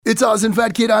It's Oz and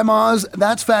Fat Kid. I'm Oz.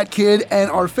 That's Fat Kid. And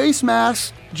are face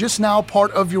masks just now part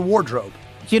of your wardrobe?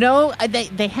 You know,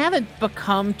 they haven't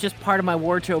become just part of my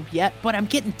wardrobe yet, but I'm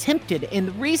getting tempted. And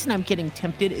the reason I'm getting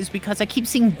tempted is because I keep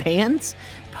seeing bands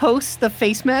post the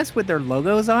face mask with their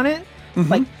logos on it. Mm-hmm.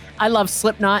 Like, I love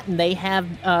Slipknot, and they have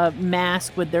a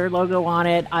mask with their logo on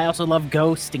it. I also love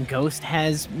Ghost, and Ghost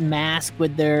has mask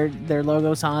with their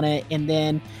logos on it. And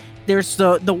then there's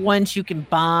the ones you can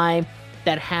buy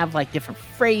that have like different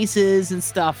phrases and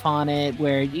stuff on it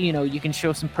where, you know, you can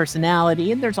show some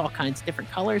personality, and there's all kinds of different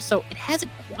colors. So it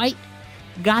hasn't quite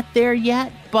got there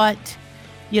yet, but,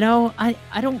 you know, I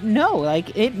don't know.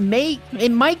 Like, it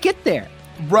might get there.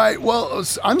 Right. Well,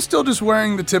 I'm still just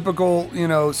wearing the typical, you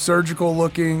know, surgical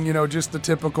looking, you know, just the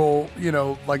typical, you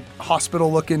know, like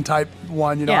hospital looking type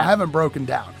one. You know, I haven't broken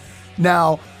down.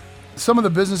 Now, some of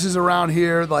the businesses around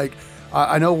here, like,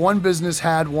 I know one business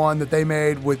had one that they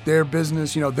made with their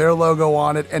business, you know, their logo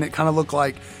on it, and it kind of looked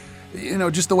like, you know,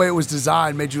 just the way it was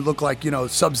designed made you look like, you know,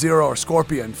 Sub-Zero or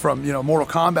Scorpion from, you know, Mortal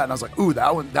Kombat. And I was like, ooh,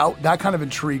 that kind of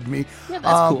intrigued me. Yeah,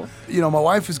 that's cool. You know, my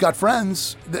wife has got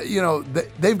friends that, you know,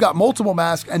 they've got multiple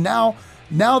masks, and now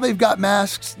they've got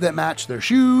masks that match their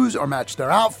shoes or match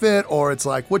their outfit, or it's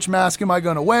like, which mask am I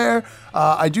going to wear?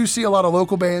 I do see a lot of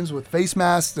local bands with face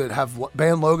masks that have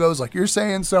band logos like you're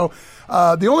saying. So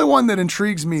the only one that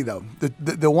intrigues me, though,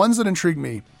 the ones that intrigue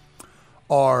me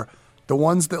are the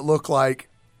ones that look like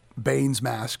Bane's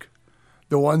mask,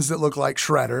 the ones that look like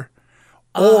Shredder,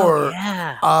 or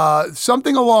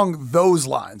something along those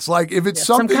lines. Like if it's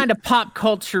something, some kind of pop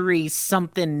culture-y,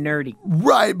 something nerdy.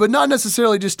 Right, but not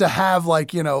necessarily just to have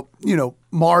like, you know,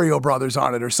 Mario Brothers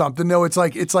on it or something. No, it's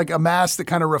like a mask that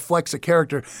kind of reflects a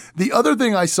character. The other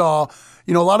thing I saw,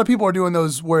 you know, a lot of people are doing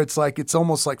those where it's like, it's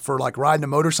almost like for like riding a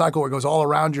motorcycle where it goes all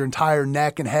around your entire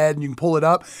neck and head and you can pull it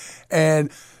up. And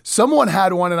someone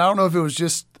had one, and I don't know if it was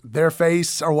just their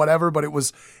face or whatever, but it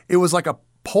was like a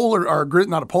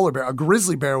a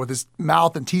grizzly bear with his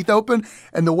mouth and teeth open,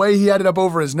 and the way he had it up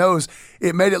over his nose,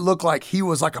 it made it look like he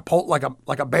was like a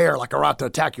bear, like about to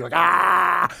attack you, like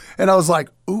ah. And I was like,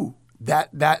 ooh,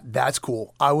 that's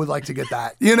cool. I would like to get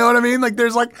that. You know what I mean? Like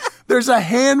there's a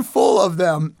handful of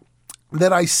them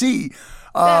that I see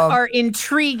that are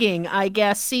intriguing, I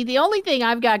guess. See, the only thing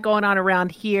I've got going on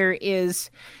around here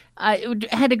is I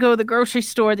had to go to the grocery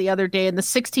store the other day, and the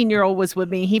 16-year-old was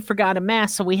with me. He forgot a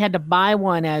mask, so we had to buy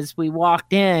one as we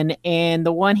walked in, and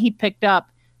the one he picked up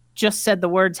just said the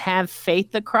words "have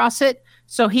faith" across it.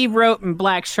 So he wrote in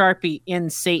black Sharpie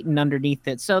 "in Satan" underneath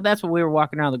it. So that's what we were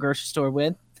walking around the grocery store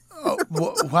with. Oh,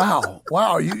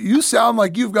 wow. You sound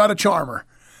like you've got a charmer.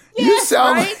 Yes, you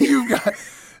sound right? like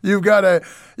you've got a,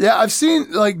 yeah, I've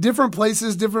seen like different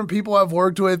places, different people I've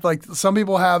worked with. Like some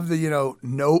people have the, you know,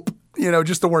 nope. You know,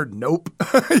 just the word nope,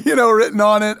 you know, written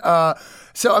on it.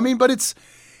 So, I mean, but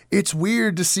it's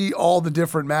weird to see all the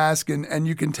different masks, and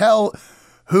you can tell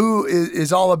who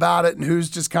is all about it and who's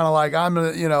just kind of like, I'm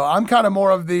kind of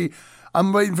more of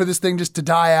I'm waiting for this thing just to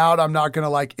die out. I'm not going to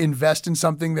like invest in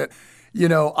something that, you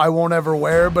know, I won't ever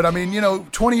wear. But I mean, you know,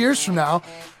 20 years from now,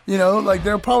 you know, like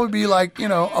there'll probably be like, you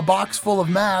know, a box full of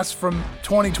masks from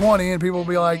 2020, and people will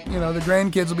be like, you know, the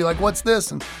grandkids will be like, what's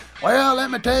this? And well, let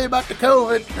me tell you about the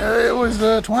COVID. It was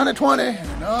 2020,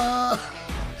 and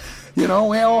you know,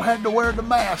 we all had to wear the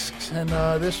masks, and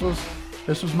this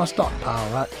was my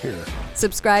stockpile right here.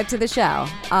 Subscribe to the show,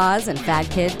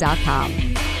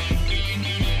 ozandfatkid.com.